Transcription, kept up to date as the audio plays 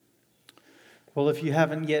Well, if you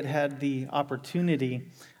haven't yet had the opportunity,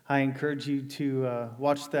 I encourage you to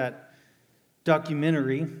watch that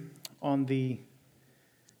documentary on the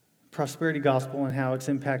prosperity gospel and how it's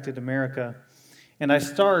impacted America. And I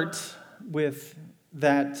start with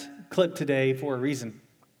that clip today for a reason.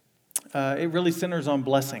 It really centers on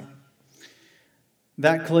blessing.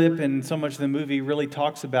 That clip and so much of the movie really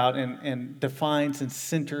talks about and defines and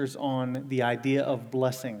centers on the idea of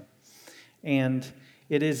blessing. And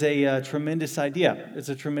it is a tremendous idea. It's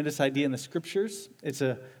a tremendous idea in the scriptures. It's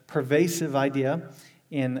a pervasive idea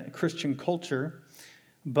in Christian culture,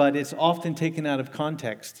 but it's often taken out of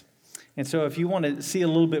context. And so if you want to see a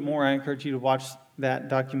little bit more, I encourage you to watch that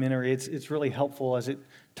documentary. It's really helpful as it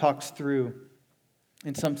talks through,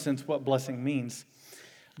 in some sense, what blessing means.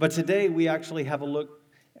 But today we actually have we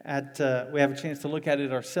have a chance to look at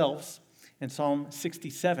it ourselves in Psalm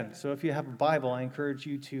 67. So if you have a Bible, I encourage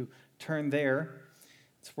you to turn there.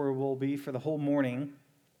 It's where we'll be for the whole morning.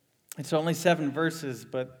 It's only 7 verses,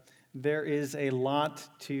 but there is a lot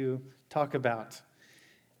to talk about,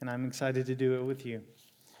 and I'm excited to do it with you.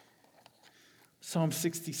 Psalm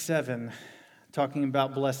 67, talking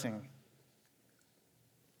about blessing.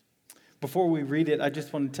 Before we read it, I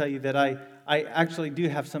just want to tell you that I actually do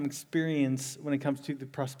have some experience when it comes to the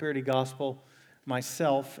prosperity gospel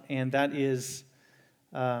myself, and that is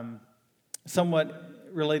somewhat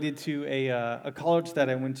related to a college that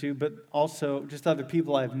I went to, but also just other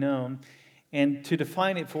people I've known. And to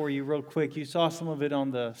define it for you real quick, you saw some of it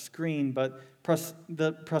on the screen, but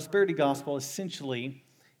the prosperity gospel essentially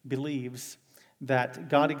believes that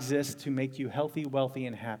God exists to make you healthy, wealthy,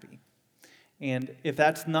 and happy. And if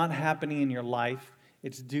that's not happening in your life,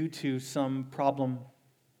 it's due to some problem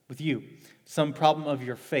with you, some problem of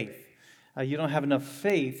your faith. You don't have enough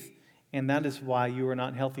faith, and that is why you are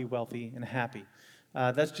not healthy, wealthy, and happy.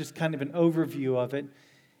 That's just kind of an overview of it.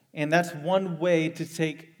 And that's one way to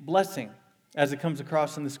take blessing as it comes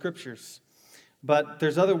across in the scriptures. But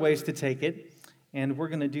there's other ways to take it, and we're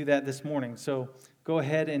going to do that this morning. So go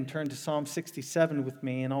ahead and turn to Psalm 67 with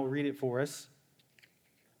me, and I'll read it for us.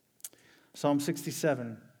 Psalm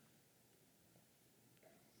 67.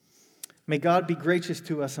 May God be gracious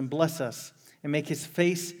to us and bless us, and make his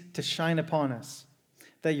face to shine upon us,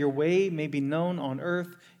 that your way may be known on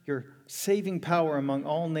earth, your saving power among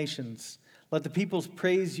all nations. Let the peoples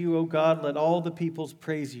praise you, O God. Let all the peoples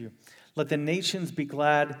praise you. Let the nations be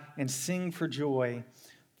glad and sing for joy,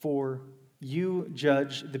 for you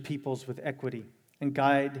judge the peoples with equity and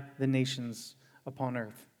guide the nations upon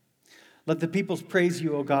earth. Let the peoples praise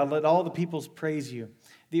you, O God. Let all the peoples praise you.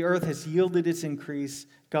 The earth has yielded its increase.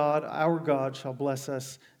 God, our God, shall bless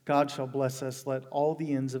us. God shall bless us. Let all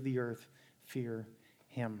the ends of the earth fear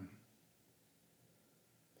him.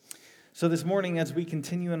 So this morning, as we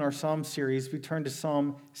continue in our Psalm series, we turn to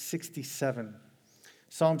Psalm 67.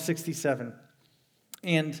 Psalm 67.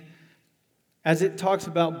 And as it talks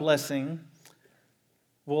about blessing,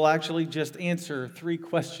 we'll actually just answer 3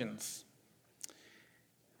 questions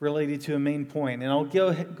related to a main point. And I'll go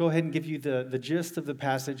ahead and give you the gist of the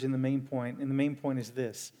passage in the main point. And the main point is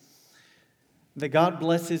this: that God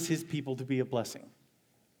blesses his people to be a blessing.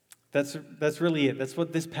 That's really it. That's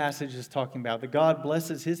what this passage is talking about. That God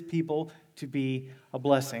blesses his people to be a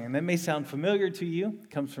blessing. And that may sound familiar to you. It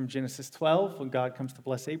comes from Genesis 12 when God comes to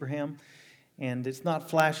bless Abraham. And it's not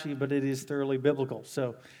flashy, but it is thoroughly biblical.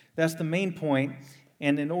 So that's the main point.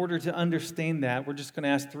 And in order to understand that, we're just going to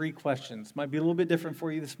ask 3 questions. Might be a little bit different for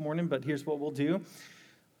you this morning, but here's what we'll do.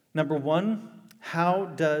 Number 1, how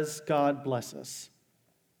does God bless us?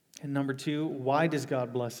 And number 2, why does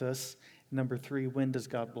God bless us? And number 3, when does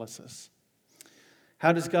God bless us?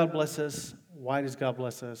 How does God bless us? Why does God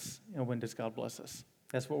bless us? And when does God bless us?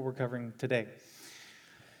 That's what we're covering today.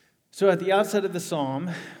 So at the outset of the psalm,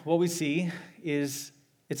 what we see is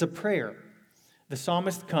it's a prayer. The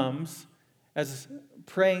psalmist comes as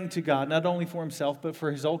praying to God, not only for himself, but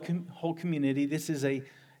for his whole community. This is a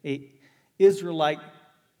Israelite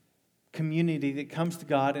community that comes to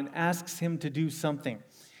God and asks him to do something.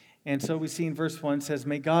 And so we see in verse 1, it says,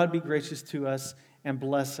 may God be gracious to us and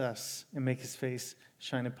bless us and make his face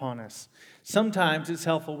shine upon us. Sometimes it's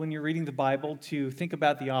helpful when you're reading the Bible to think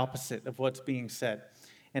about the opposite of what's being said.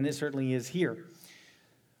 And it certainly is here.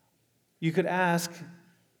 You could ask,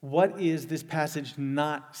 what is this passage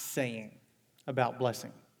not saying about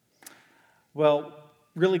blessing? Well,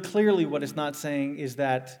 really clearly what it's not saying is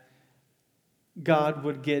that God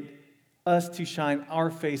would get us to shine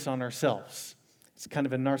our face on ourselves. It's kind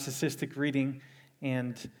of a narcissistic reading,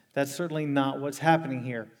 and that's certainly not what's happening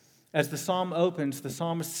here. As the psalm opens, the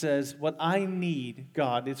psalmist says, what I need,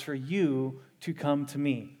 God, is for you to come to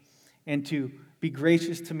me and to Be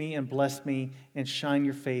gracious to me and bless me and shine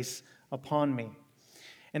your face upon me.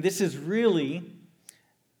 And this is really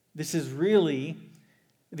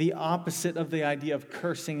the opposite of the idea of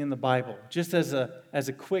cursing in the Bible. Just as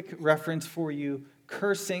a quick reference for you,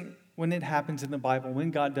 cursing, when it happens in the Bible,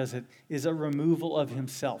 when God does it, is a removal of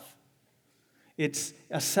himself. It's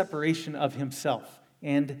a separation of himself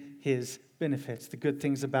and his benefits, the good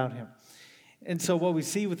things about him. And so what we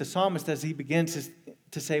see with the psalmist as he begins is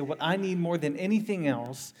to say, what I need more than anything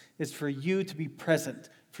else is for you to be present,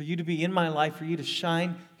 for you to be in my life, for you to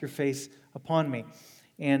shine your face upon me.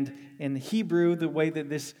 And in Hebrew, the way that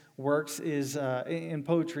this works is in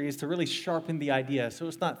poetry is to really sharpen the idea. So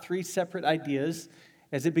it's not three separate ideas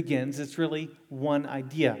as it begins. It's really one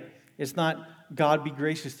idea. It's not God be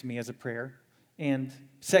gracious to me as a prayer. And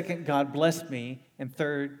second, God bless me. And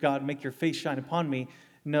third, God make your face shine upon me.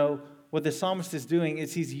 No, what the psalmist is doing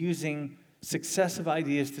is he's using successive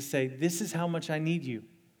ideas to say, this is how much I need you.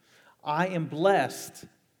 I am blessed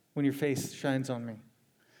when your face shines on me.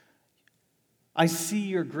 I see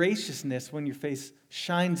your graciousness when your face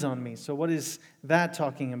shines on me. So what is that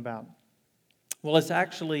talking about? Well, it's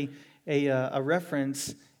actually a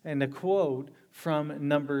reference and a quote from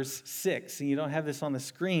Numbers 6. And you don't have this on the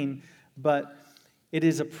screen, but it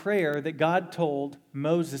is a prayer that God told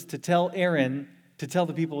Moses to tell Aaron to tell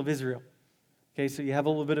the people of Israel. Okay, so you have a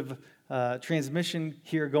little bit of transmission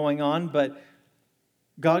here going on, but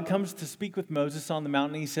God comes to speak with Moses on the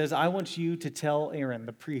mountain. And he says, I want you to tell Aaron,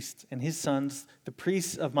 the priest, and his sons, the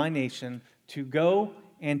priests of my nation, to go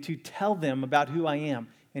and to tell them about who I am.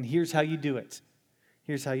 And here's how you do it.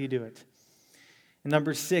 Here's how you do it. In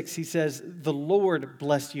number 6, he says, the Lord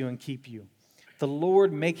bless you and keep you. The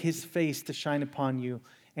Lord make his face to shine upon you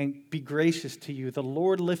and be gracious to you. The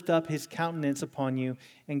Lord lift up his countenance upon you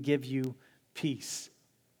and give you peace.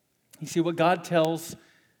 You see, what God tells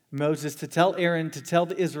Moses to tell Aaron, to tell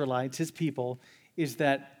the Israelites, his people, is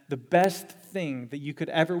that the best thing that you could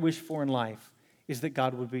ever wish for in life is that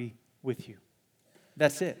God would be with you.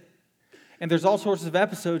 That's it. And there's all sorts of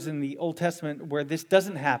episodes in the Old Testament where this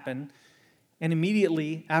doesn't happen, and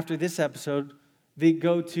immediately after this episode, they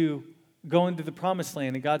go into the promised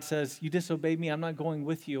land, and God says, you disobeyed me, I'm not going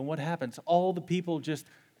with you. And what happens? All the people just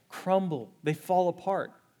crumble. They fall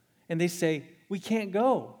apart. And they say, we can't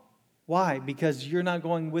go. Why? Because you're not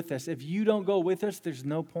going with us. If you don't go with us, there's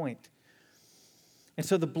no point. And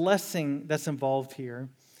so the blessing that's involved here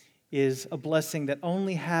is a blessing that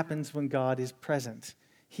only happens when God is present.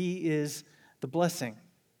 He is the blessing.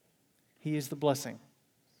 He is the blessing.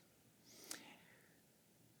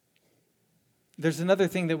 There's another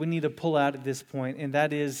thing that we need to pull out at this point, and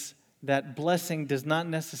that is that blessing does not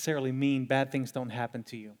necessarily mean bad things don't happen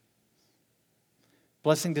to you.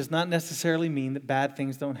 Blessing does not necessarily mean that bad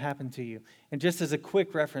things don't happen to you. And just as a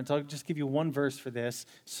quick reference, I'll just give you one verse for this.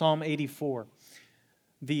 Psalm 84.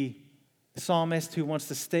 The psalmist who wants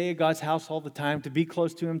to stay at God's house all the time, to be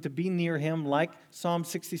close to him, to be near him, like Psalm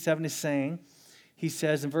 67 is saying, he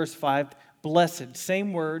says in verse 5, blessed,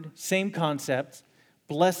 same word, same concept,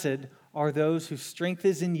 blessed are those whose strength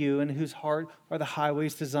is in you and whose heart are the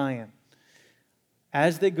highways to Zion.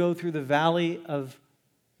 As they go through the valley of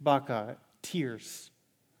Baca, tears,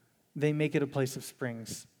 they make it a place of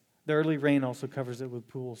springs. The early rain also covers it with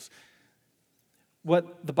pools.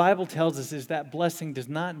 What the Bible tells us is that blessing does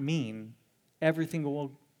not mean everything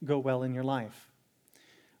will go well in your life.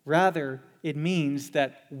 Rather, it means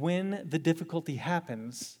that when the difficulty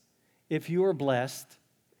happens, if you are blessed,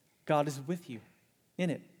 God is with you in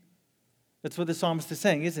it. That's what the psalmist is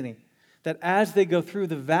saying, isn't he? That as they go through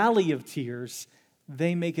the valley of tears,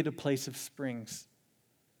 they make it a place of springs.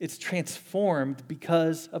 It's transformed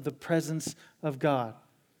because of the presence of God.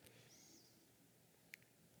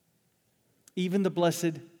 Even the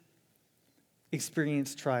blessed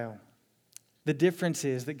experience trial. The difference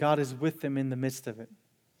is that God is with them in the midst of it.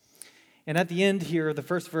 And at the end here, the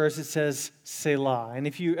first verse, it says Selah. And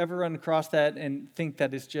if you ever run across that and think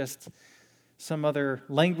that it's just some other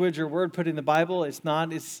language or word put in the Bible, it's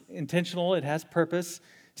not. It's intentional. It has purpose.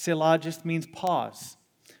 Selah just means pause.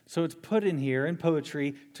 So it's put in here in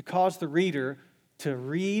poetry to cause the reader to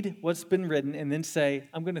read what's been written and then say,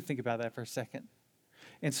 I'm going to think about that for a second.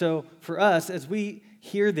 And so for us, as we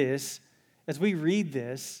hear this, as we read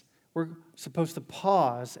this, we're supposed to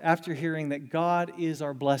pause after hearing that God is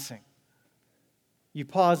our blessing. You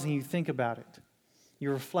pause and you think about it.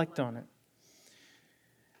 You reflect on it.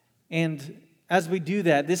 And as we do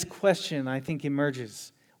that, this question, I think,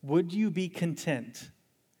 emerges. Would you be content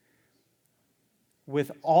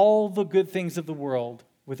with all the good things of the world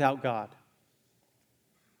without God?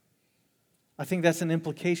 I think that's an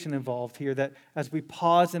implication involved here, that as we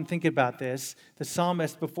pause and think about this, the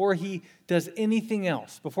psalmist, before he does anything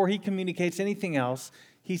else, before he communicates anything else,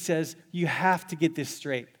 he says, you have to get this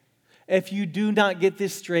straight. If you do not get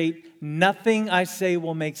this straight, nothing I say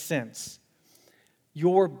will make sense.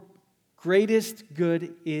 Your greatest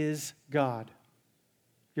good is God.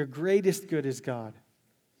 Your greatest good is God.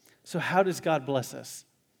 So how does God bless us?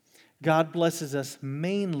 God blesses us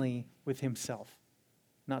mainly with himself,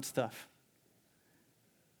 not stuff.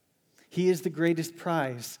 He is the greatest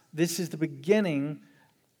prize. This is the beginning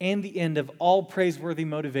and the end of all praiseworthy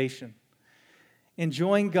motivation.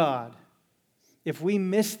 Enjoying God. If we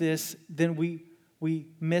miss this, then we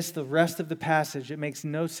miss the rest of the passage. It makes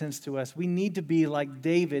no sense to us. We need to be like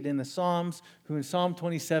David in the Psalms, who in Psalm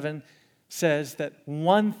 27 says that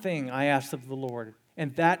one thing I ask of the Lord,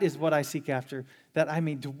 and that is what I seek after, that I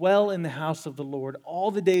may dwell in the house of the Lord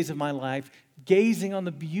all the days of my life, gazing on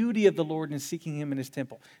the beauty of the Lord and seeking him in his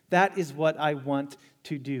temple. That is what I want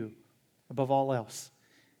to do above all else.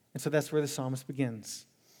 And so that's where the psalmist begins.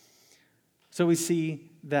 So we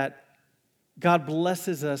see that God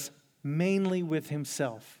blesses us mainly with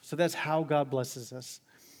himself. So that's how God blesses us.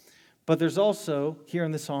 But there's also, here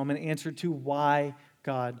in the psalm, an answer to why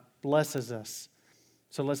God blesses us.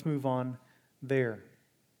 So let's move on there.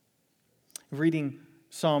 Reading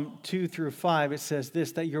Psalm 2 through 5, it says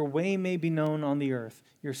this, that your way may be known on the earth,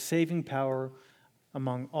 your saving power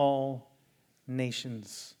among all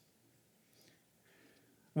nations.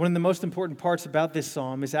 One of the most important parts about this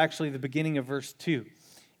psalm is actually the beginning of verse 2.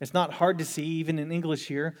 It's not hard to see, even in English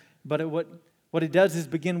here, but what it does is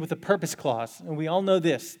begin with a purpose clause. And we all know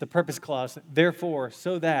this, the purpose clause, therefore,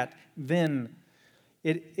 so that, then.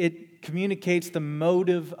 It communicates the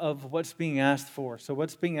motive of what's being asked for. So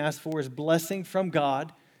what's being asked for is blessing from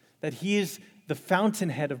God, that he is the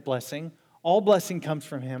fountainhead of blessing. All blessing comes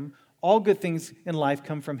from him. All good things in life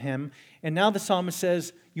come from him. And now the psalmist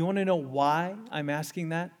says, you want to know why I'm asking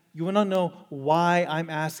that? You want to know why I'm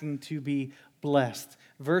asking to be blessed?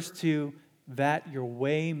 Verse 2, that your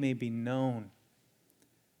way may be known.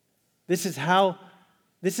 This is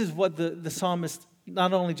what the psalmist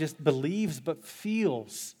not only just believes, but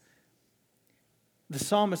feels. The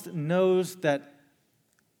psalmist knows that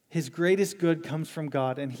his greatest good comes from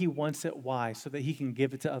God, and he wants it. Why? So that he can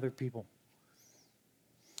give it to other people.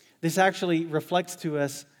 This actually reflects to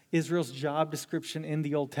us Israel's job description in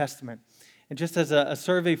the Old Testament. And just as a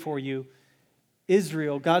survey for you,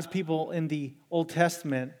 Israel, God's people in the Old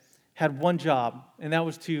Testament, had one job, and that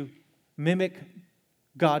was to mimic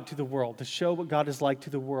God to the world, to show what God is like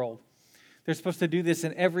to the world. They're supposed to do this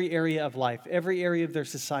in every area of life, every area of their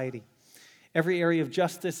society, every area of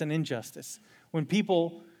justice and injustice. When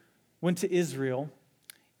people went to Israel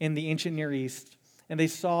in the ancient Near East and they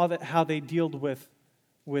saw how they dealt with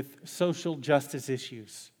social justice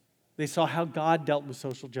issues, they saw how God dealt with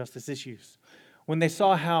social justice issues. When they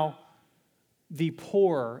saw how the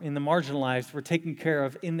poor and the marginalized were taken care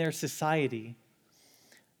of in their society,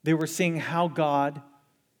 they were seeing how God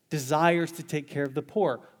desires to take care of the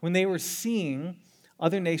poor. When they were seeing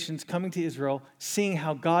other nations coming to Israel, seeing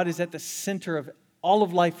how God is at the center of all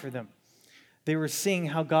of life for them, they were seeing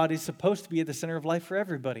how God is supposed to be at the center of life for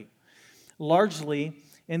everybody. Largely,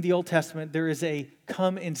 in the Old Testament, there is a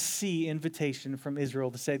come and see invitation from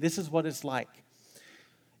Israel to say, this is what it's like.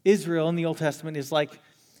 Israel in the Old Testament is like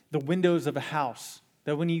the windows of a house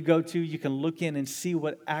that when you go to, you can look in and see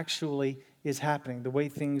what actually is happening, the way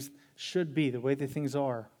things should be, the way that things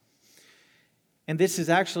are. And this is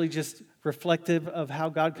actually just reflective of how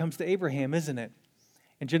God comes to Abraham, isn't it?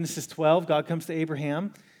 In Genesis 12, God comes to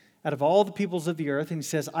Abraham out of all the peoples of the earth, and he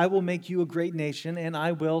says, I will make you a great nation, and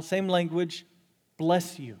I will, same language,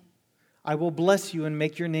 bless you. I will bless you and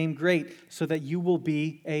make your name great so that you will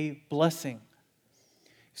be a blessing.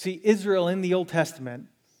 See, Israel in the Old Testament,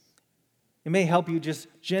 it may help you just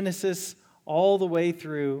Genesis all the way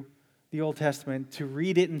through the Old Testament to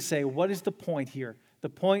read it and say, what is the point here? The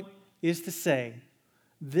point is to say,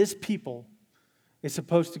 this people is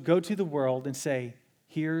supposed to go to the world and say,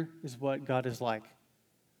 here is what God is like.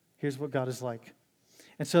 Here's what God is like.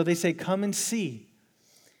 And so they say, come and see.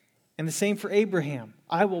 And the same for Abraham.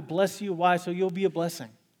 I will bless you. Why? So you'll be a blessing.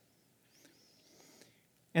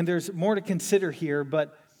 And there's more to consider here,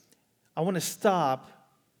 but I want to stop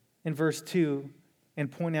in verse 2 and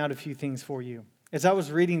point out a few things for you. As I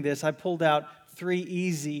was reading this, I pulled out three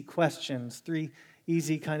easy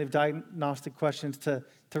kind of diagnostic questions to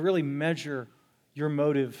really measure your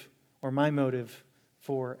motive or my motive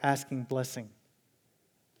for asking blessing.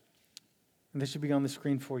 And this should be on the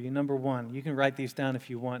screen for you. Number one, you can write these down if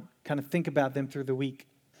you want. Kind of think about them through the week.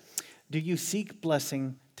 Do you seek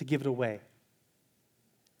blessing to give it away?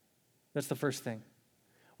 That's the first thing.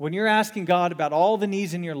 When you're asking God about all the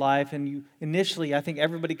needs in your life, and you initially, I think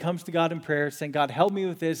everybody comes to God in prayer saying, God, help me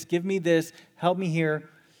with this, give me this, help me here,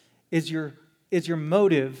 is your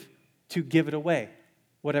motive to give it away,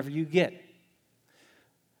 whatever you get.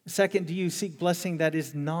 Second, do you seek blessing that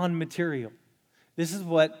is non-material? This is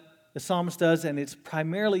what the psalmist does, and it's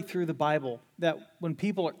primarily through the Bible, that when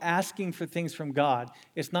people are asking for things from God,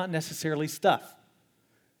 it's not necessarily stuff.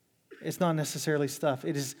 It's not necessarily stuff.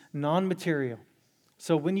 It is non-material.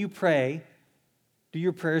 So when you pray, do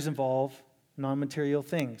your prayers involve non-material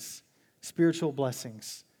things, spiritual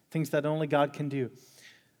blessings, things that only God can do?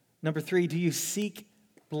 Number 3, do you seek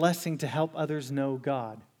blessing to help others know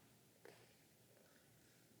God?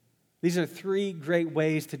 These are 3 great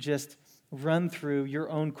ways to just run through your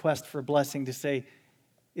own quest for blessing to say,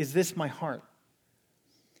 is this my heart?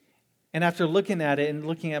 And after looking at it and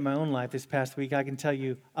looking at my own life this past week, I can tell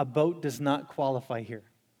you a boat does not qualify here.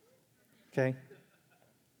 Okay?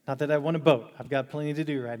 Not that I want a boat. I've got plenty to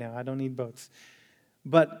do right now. I don't need boats.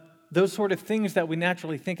 But those sort of things that we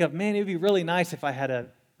naturally think of, man, it would be really nice if I had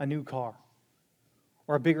a new car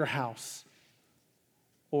or a bigger house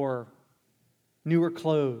or newer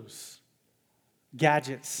clothes,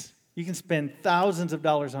 gadgets. You can spend thousands of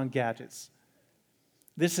dollars on gadgets.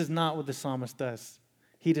 This is not what the psalmist does.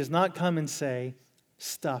 He does not come and say,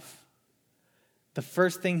 stuff. The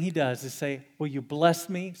first thing he does is say, will you bless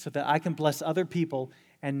me so that I can bless other people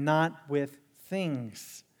and not with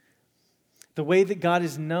things? The way that God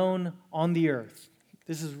is known on the earth,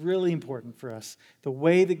 this is really important for us. The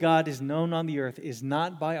way that God is known on the earth is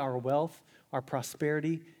not by our wealth, our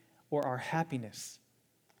prosperity, or our happiness.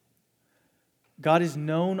 God is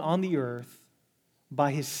known on the earth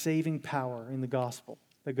by his saving power in the gospel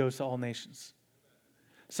that goes to all nations.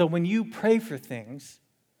 So when you pray for things,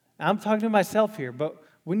 I'm talking to myself here, but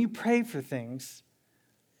when you pray for things,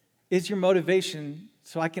 is your motivation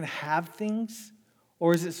so I can have things,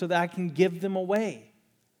 or is it so that I can give them away?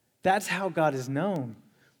 That's how God is known.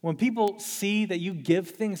 When people see that you give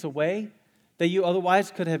things away that you otherwise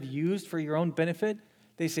could have used for your own benefit,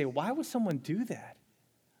 they say, why would someone do that?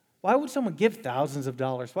 Why would someone give thousands of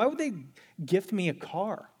dollars? Why would they gift me a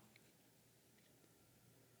car?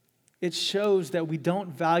 It shows that we don't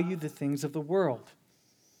value the things of the world.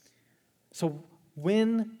 So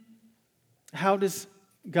how does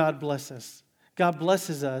God bless us? God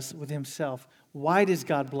blesses us with himself. Why does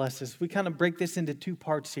God bless us? We kind of break this into 2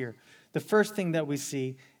 parts here. The first thing that we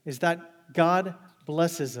see is that God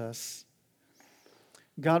blesses us.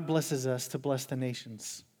 God blesses us to bless the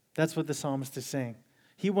nations. That's what the psalmist is saying.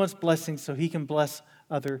 He wants blessings so he can bless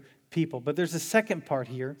other people. But there's a second part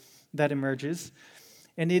here that emerges,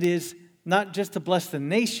 and it is not just to bless the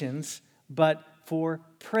nations, but for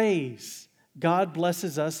praise. God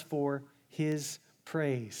blesses us for his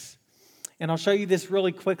praise. And I'll show you this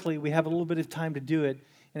really quickly. We have a little bit of time to do it,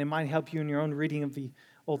 and it might help you in your own reading of the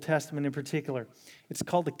Old Testament in particular. It's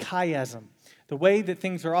called the chiasm. The way that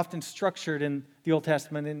things are often structured in the Old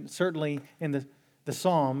Testament, and certainly in the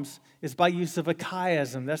Psalms, is by use of a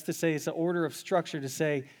chiasm. That's to say, it's an order of structure to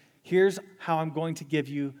say, here's how I'm going to give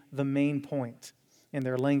you the main point in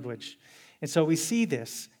their language. And so we see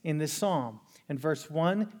this in this psalm. In verse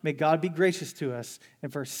 1, may God be gracious to us. In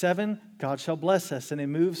verse 7, God shall bless us. And it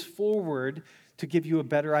moves forward to give you a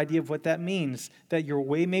better idea of what that means, that your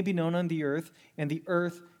way may be known on the earth, and the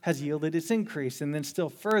earth has yielded its increase. And then still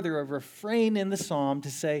further, a refrain in the psalm to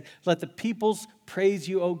say, let the peoples praise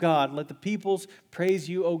you, O God. Let the peoples praise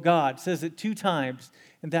you, O God. It says it 2 times,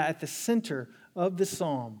 and that at the center of the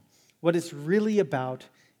psalm, what it's really about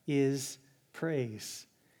is praise.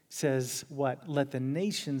 It says what? Let the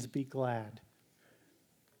nations be glad.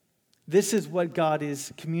 This is what God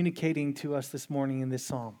is communicating to us this morning in this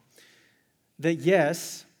psalm. That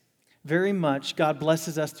yes, very much God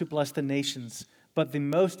blesses us to bless the nations, but the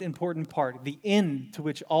most important part, the end to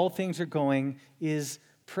which all things are going, is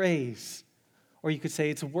praise. Or you could say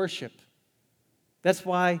it's worship. That's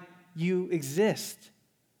why you exist.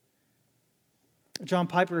 John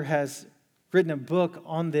Piper has written a book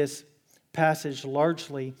on this passage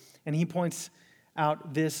largely, and he points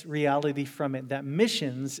out this reality from it, that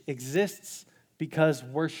missions exists because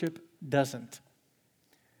worship doesn't.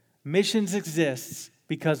 Missions exists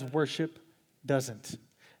because worship doesn't.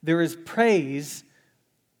 There is praise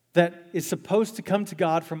that is supposed to come to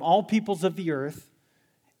God from all peoples of the earth,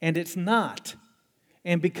 and it's not.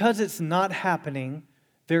 And because it's not happening,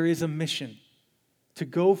 there is a mission to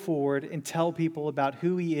go forward and tell people about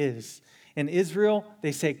who he is. In Israel,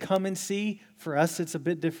 they say, come and see. For us, it's a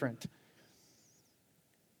bit different.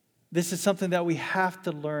 This is something that we have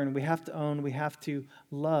to learn, we have to own, we have to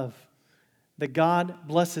love. that God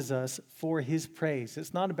blesses us for His praise.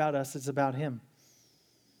 It's not about us, it's about Him.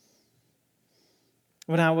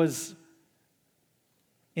 When I was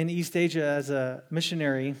in East Asia as a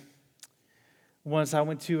missionary, once I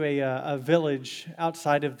went to a village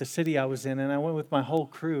outside of the city I was in, and I went with my whole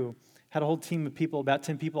crew. Had a whole team of people, about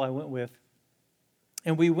 10 people I went with.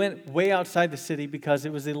 And we went way outside the city because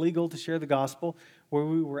it was illegal to share the gospel where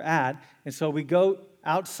we were at. And so we go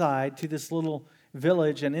outside to this little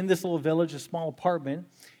village, and in this little village, a small apartment.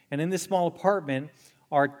 And in this small apartment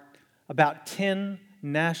are about 10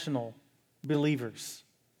 national believers.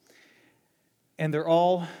 And they're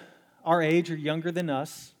all our age or younger than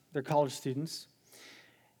us. They're college students.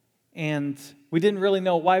 And we didn't really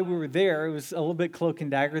know why we were there. It was a little bit cloak and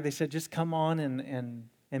dagger. They said, just come on and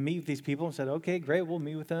meet with these people. And said, okay, great, we'll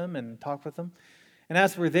meet with them and talk with them. And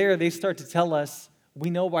as we're there, they start to tell us, we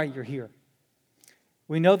know why you're here.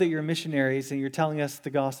 We know that you're missionaries and you're telling us the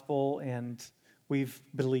gospel, and we've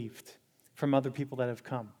believed from other people that have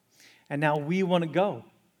come. And now we want to go.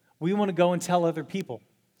 We want to go and tell other people.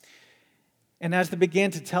 And as they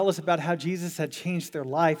began to tell us about how Jesus had changed their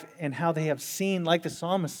life and how they have seen, like the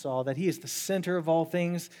psalmist saw, that He is the center of all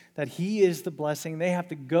things, that He is the blessing, they have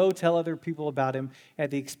to go tell other people about Him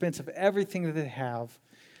at the expense of everything that they have.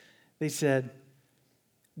 They said,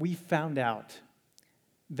 we found out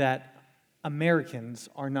that Americans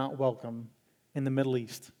are not welcome in the Middle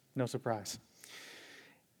East. No surprise.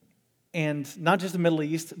 And not just the Middle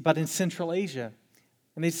East, but in Central Asia.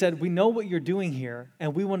 And they said, we know what you're doing here,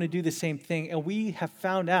 and we want to do the same thing. And we have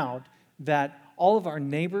found out that all of our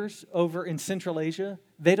neighbors over in Central Asia,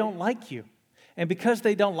 they don't like you. And because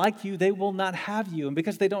they don't like you, they will not have you. And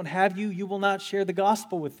because they don't have you, you will not share the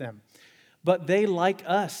gospel with them. But they like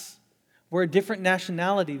us. We're a different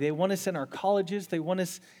nationality. They want us in our colleges. They want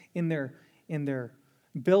us in their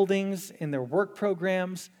buildings, in their work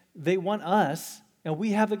programs. They want us, and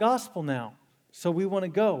we have the gospel now. So we want to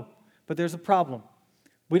go. But there's a problem.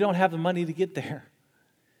 We don't have the money to get there.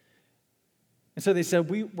 And so they said,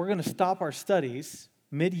 we're going to stop our studies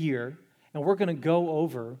mid-year, and we're going to go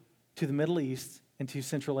over to the Middle East and to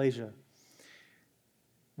Central Asia.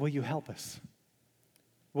 Will you help us?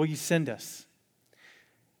 Will you send us?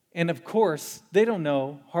 And of course, they don't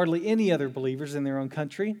know hardly any other believers in their own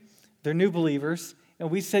country. They're new believers. And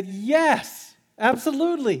we said, yes,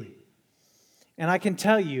 absolutely. And I can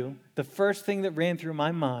tell you, the first thing that ran through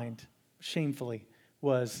my mind, shamefully,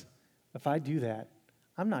 was, if I do that,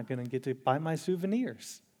 I'm not going to get to buy my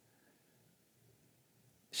souvenirs.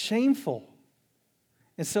 Shameful.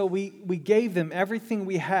 And so we gave them everything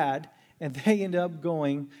we had, and they ended up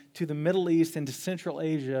going to the Middle East and to Central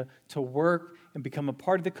Asia to work and become a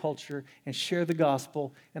part of the culture and share the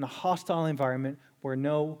gospel in a hostile environment where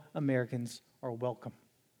no Americans are welcome.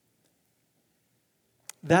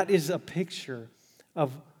 That is a picture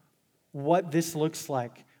of what this looks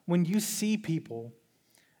like. When you see people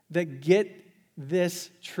that get this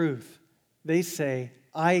truth, they say,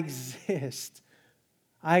 I exist.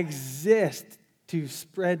 I exist to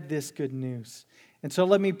spread this good news. And so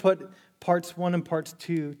let me put parts 1 and parts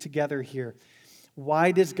 2 together here.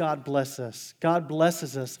 Why does God bless us? God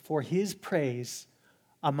blesses us for His praise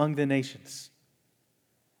among the nations.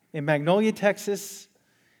 In Magnolia, Texas,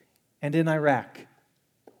 and in Iraq,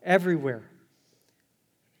 everywhere,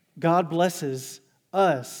 God blesses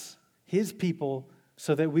us, His people,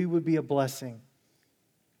 so that we would be a blessing,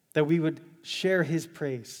 that we would share His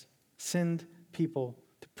praise, send people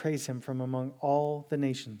to praise Him from among all the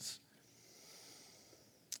nations.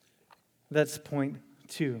 That's point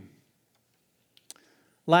 2.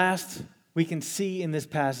 Last, we can see in this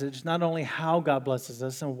passage not only how God blesses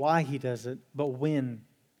us and why He does it, but when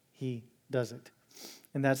He does it.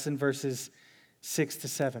 And that's in verses 6 to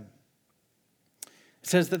 7. It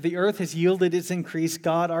says that the earth has yielded its increase.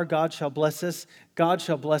 God, our God, shall bless us. God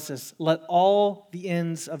shall bless us. Let all the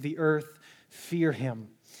ends of the earth fear Him.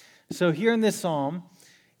 So here in this psalm,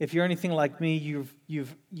 if you're anything like me,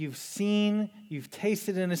 you've seen, you've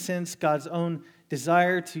tasted in a sense God's own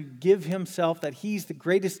desire to give Himself, that He's the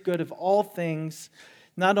greatest good of all things.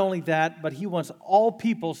 Not only that, but He wants all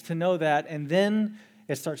peoples to know that. And then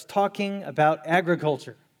it starts talking about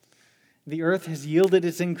agriculture. The earth has yielded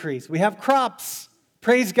its increase. We have crops.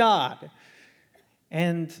 Praise God.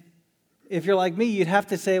 And if you're like me, you'd have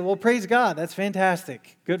to say, well, praise God. That's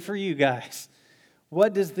fantastic. Good for you guys.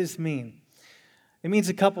 What does this mean? It means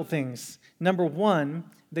a couple things. Number one,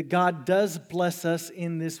 that God does bless us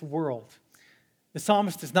in this world. The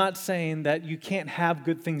psalmist is not saying that you can't have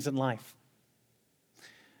good things in life.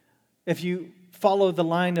 If you follow the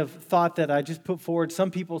line of thought that I just put forward, some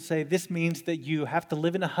people say this means that you have to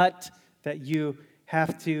live in a hut, that you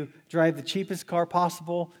have to drive the cheapest car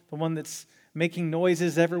possible, the one that's making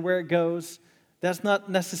noises everywhere it goes. That's not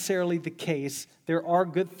necessarily the case. There are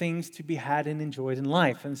good things to be had and enjoyed in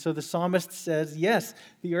life. And so the psalmist says, yes,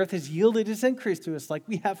 the earth has yielded its increase to us. Like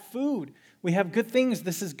we have food, we have good things,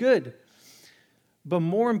 this is good. But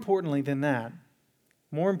more importantly than that,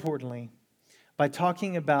 by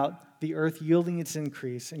talking about the earth yielding its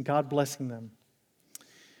increase and God blessing them,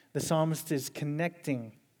 the psalmist is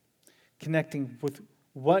connecting with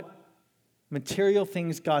what material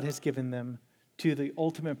things God has given them to the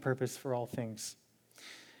ultimate purpose for all things.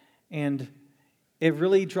 And it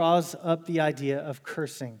really draws up the idea of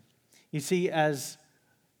cursing. You see, as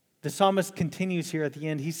the psalmist continues here at the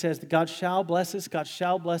end, he says that God shall bless us, God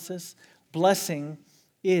shall bless us. Blessing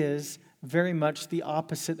is very much the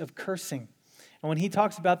opposite of cursing. And when he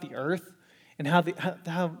talks about the earth and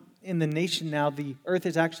how in the nation now the earth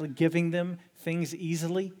is actually giving them things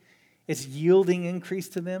easily, it's yielding increase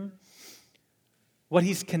to them. What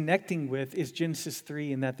he's connecting with is Genesis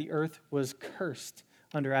 3, in that the earth was cursed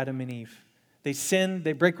under Adam and Eve. They sin,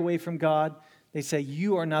 they break away from God, they say,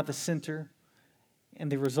 you are not the center,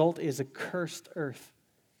 and the result is a cursed earth.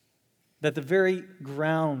 That the very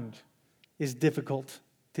ground is difficult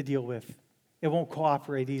to deal with. It won't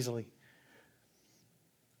cooperate easily.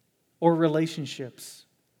 Or relationships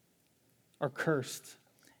are cursed.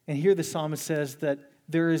 And here the psalmist says that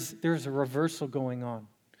there's a reversal going on.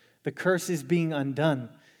 The curse is being undone.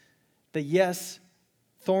 That yes,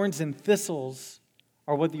 thorns and thistles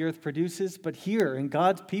are what the earth produces, but here in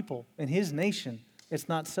God's people, in His nation, it's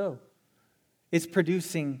not so. It's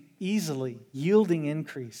producing easily, yielding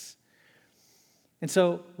increase. And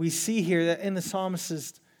so we see here that in the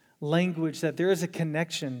psalmist's language that there is a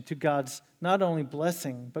connection to God's not only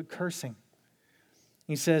blessing, but cursing.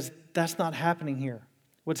 He says that's not happening here.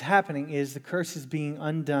 What's happening is the curse is being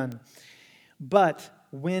undone. But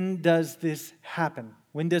when does this happen?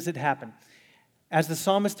 When does it happen? As the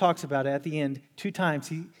psalmist talks about it at the end, 2 times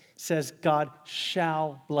he says, God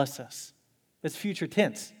shall bless us. That's future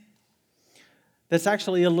tense. That's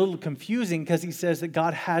actually a little confusing because he says that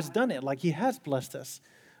God has done it, like He has blessed us.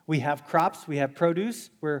 We have crops, we have produce,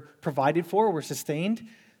 we're provided for, we're sustained.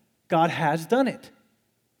 God has done it.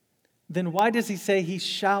 Then why does He say He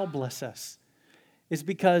shall bless us? It's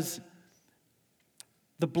because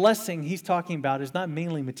the blessing He's talking about is not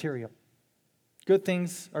mainly material. Good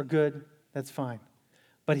things are good, that's fine.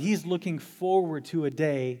 But He's looking forward to a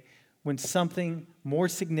day when something more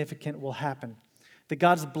significant will happen. That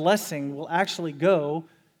God's blessing will actually go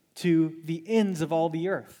to the ends of all the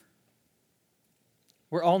earth,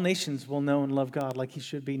 where all nations will know and love God like He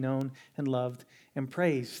should be known and loved and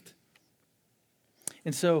praised.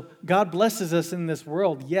 And so God blesses us in this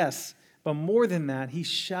world, yes, but more than that, He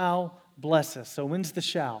shall bless us. So when's the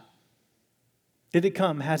shall? Did it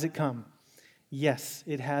come? Has it come? Yes,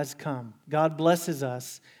 it has come. God blesses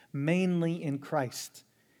us mainly in Christ.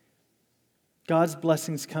 God's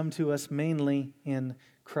blessings come to us mainly in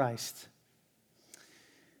Christ.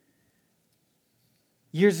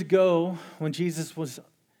 Years ago, when Jesus was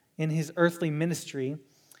in His earthly ministry,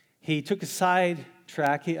 He took a side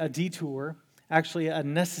track, a detour, actually a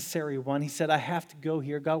necessary one. He said, I have to go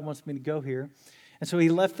here. God wants me to go here. And so He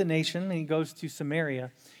left the nation and He goes to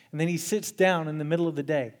Samaria. And then He sits down in the middle of the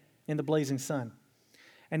day in the blazing sun.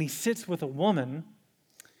 And He sits with a woman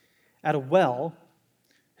at a well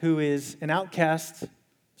who is an outcast,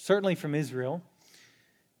 certainly from Israel,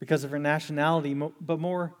 because of her nationality, but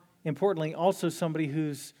more importantly, also somebody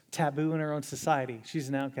who's taboo in her own society. She's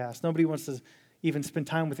an outcast. Nobody wants to even spend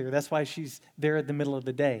time with her. That's why she's there at the middle of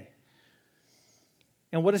the day.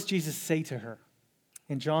 And what does Jesus say to her?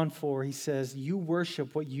 In John 4, He says, you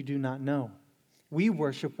worship what you do not know. We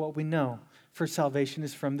worship what we know, for salvation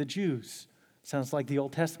is from the Jews. Sounds like the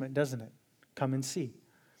Old Testament, doesn't it? Come and see.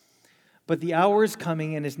 But the hour is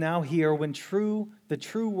coming and is now here when the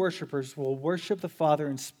true worshipers will worship the Father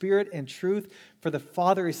in spirit and truth, for the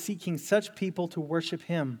Father is seeking such people to worship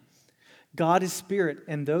Him. God is spirit,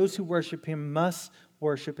 and those who worship Him must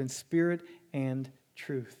worship in spirit and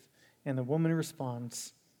truth. And the woman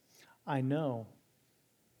responds, I know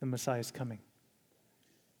the Messiah is coming.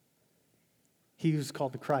 He who's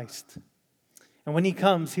called the Christ. And when He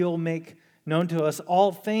comes, He'll make known to us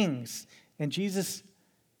all things. And Jesus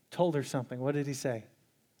told her something. What did He say?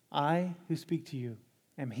 I who speak to you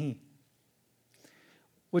am He.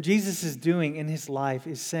 What Jesus is doing in His life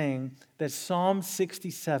is saying that Psalm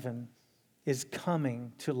 67 is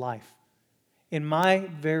coming to life in my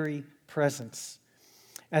very presence.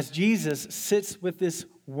 As Jesus sits with this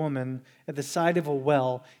woman at the side of a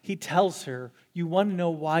well, He tells her, you want to know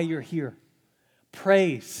why you're here?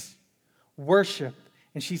 Praise, worship.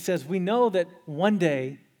 And she says, we know that one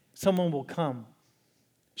day someone will come,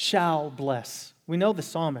 shall bless. We know the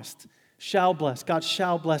psalmist, shall bless. God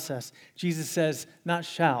shall bless us. Jesus says, not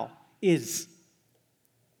shall, is.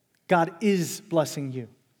 God is blessing you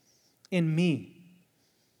in me.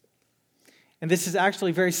 And this is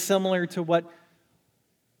actually very similar to what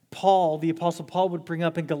Paul, the Apostle Paul, would bring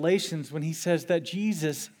up in Galatians when he says that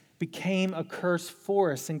Jesus became a curse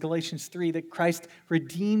for us in Galatians 3, that Christ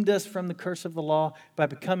redeemed us from the curse of the law by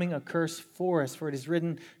becoming a curse for us. For it is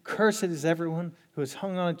written, cursed is everyone who is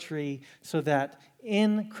hung on a tree, so that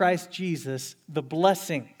in Christ Jesus, the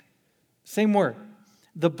blessing, same word,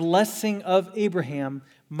 the blessing of Abraham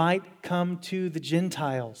might come to the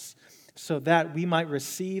Gentiles, so that we might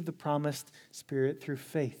receive the promised Spirit through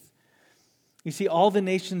faith. You see, all the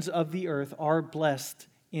nations of the earth are blessed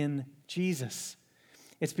in Jesus.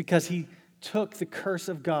 It's because he took the curse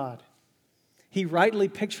of God. He rightly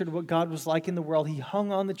pictured what God was like in the world. He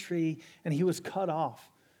hung on the tree and he was cut off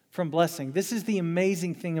from blessing. This is the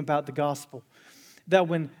amazing thing about the gospel, that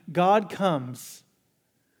when God comes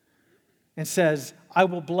and says, I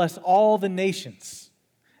will bless all the nations,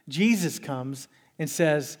 Jesus comes and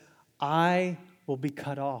says, I will be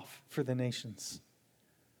cut off for the nations.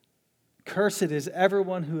 Cursed is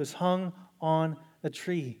everyone who is hung on a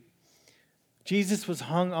tree. Jesus was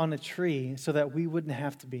hung on a tree so that we wouldn't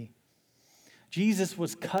have to be. Jesus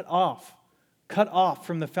was cut off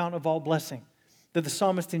from the fountain of all blessing that the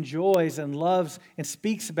psalmist enjoys and loves and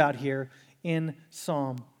speaks about here in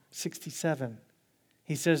Psalm 67.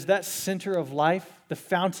 He says that center of life, the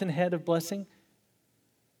fountainhead of blessing,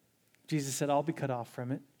 Jesus said, I'll be cut off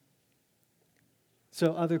from it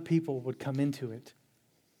so other people would come into it.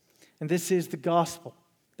 And this is the gospel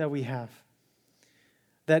that we have.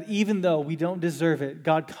 That even though we don't deserve it,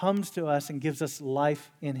 God comes to us and gives us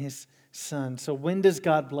life in his Son. So when does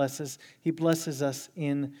God bless us? He blesses us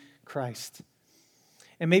in Christ.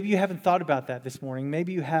 And maybe you haven't thought about that this morning.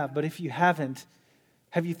 Maybe you have. But if you haven't,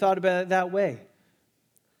 have you thought about it that way?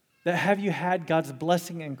 That have you had God's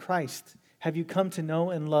blessing in Christ? Have you come to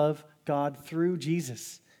know and love God through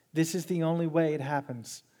Jesus? This is the only way it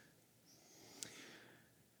happens.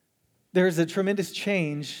 There is a tremendous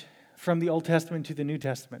change from the Old Testament to the New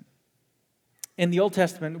Testament. In the Old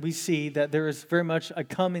Testament, we see that there is very much a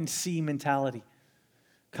come and see mentality.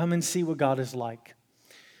 Come and see what God is like.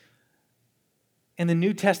 In the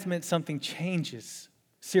New Testament, something changes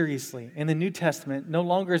seriously. In the New Testament, no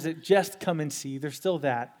longer is it just come and see. There's still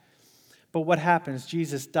that. But what happens?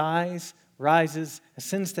 Jesus dies, rises,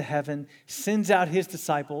 ascends to heaven, sends out his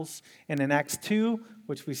disciples, and in Acts 2,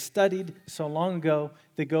 which we studied so long ago,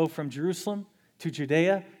 they go from Jerusalem to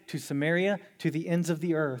Judea to Samaria to the ends of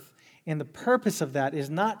the earth. And the purpose of that is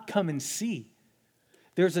not come and see.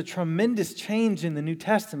 There's a tremendous change in the New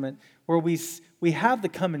Testament where we have the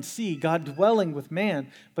come and see, God dwelling with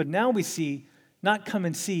man, but now we see not come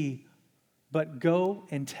and see, but go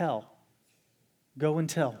and tell. Go and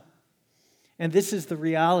tell. And this is the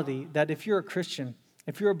reality that if you're a Christian,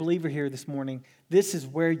 if you're a believer here this morning, this is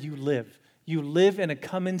where you live. You live in a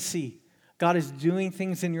come and see. God is doing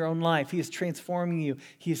things in your own life. He is transforming you.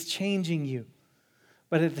 He is changing you.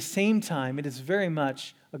 But at the same time, it is very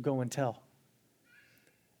much a go and tell.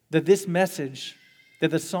 That this message that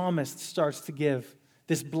the psalmist starts to give,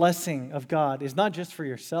 this blessing of God, is not just for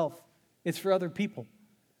yourself. It's for other people.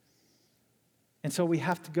 And so we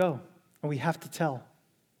have to go and we have to tell.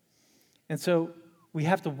 And so we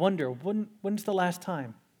have to wonder, when's the last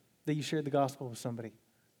time that you shared the gospel with somebody?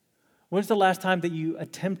 When's the last time that you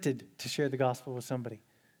attempted to share the gospel with somebody?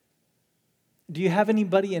 Do you have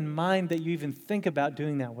anybody in mind that you even think about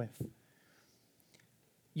doing that with?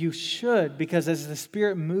 You should, because as the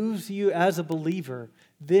Spirit moves you as a believer,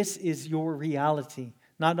 this is your reality.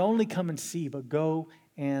 Not only come and see, but go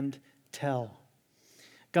and tell.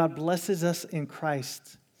 God blesses us in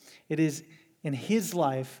Christ. It is in his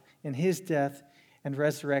life, in his death and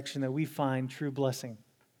resurrection that we find true blessing.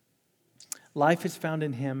 Life is found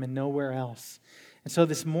in him and nowhere else. And so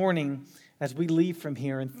this morning, as we leave from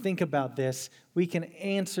here and think about this, we can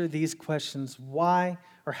answer these questions. Why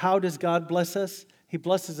or how does God bless us? He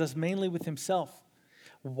blesses us mainly with himself.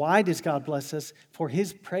 Why does God bless us? For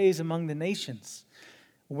his praise among the nations.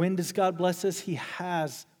 When does God bless us? He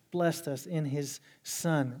has blessed us in his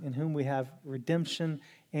Son, in whom we have redemption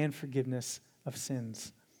and forgiveness of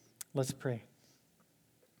sins. Let's pray.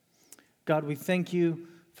 God, we thank you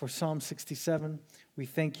for Psalm 67. We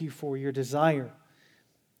thank you for your desire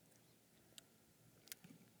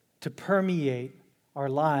to permeate our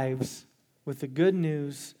lives with the good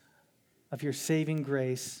news of your saving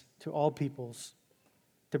grace to all peoples,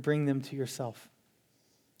 to bring them to yourself.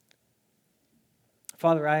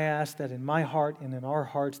 Father, I ask that in my heart and in our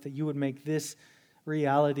hearts that you would make this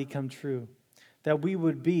reality come true, that we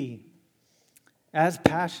would be as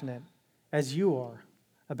passionate as you are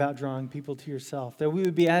about drawing people to yourself, that we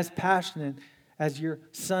would be as passionate as your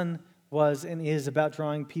Son was and is about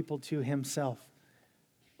drawing people to himself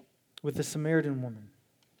with the Samaritan woman.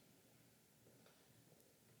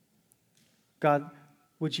 God,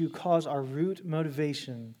 would you cause our root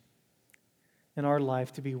motivation in our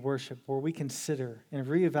life to be worship, where we consider and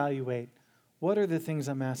reevaluate, what are the things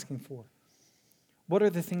I'm asking for? What are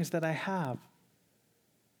the things that I have?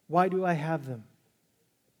 Why do I have them?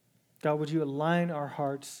 God, would you align our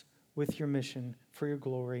hearts with your mission for your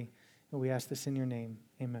glory? And we ask this in your name.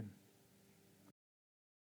 Amen.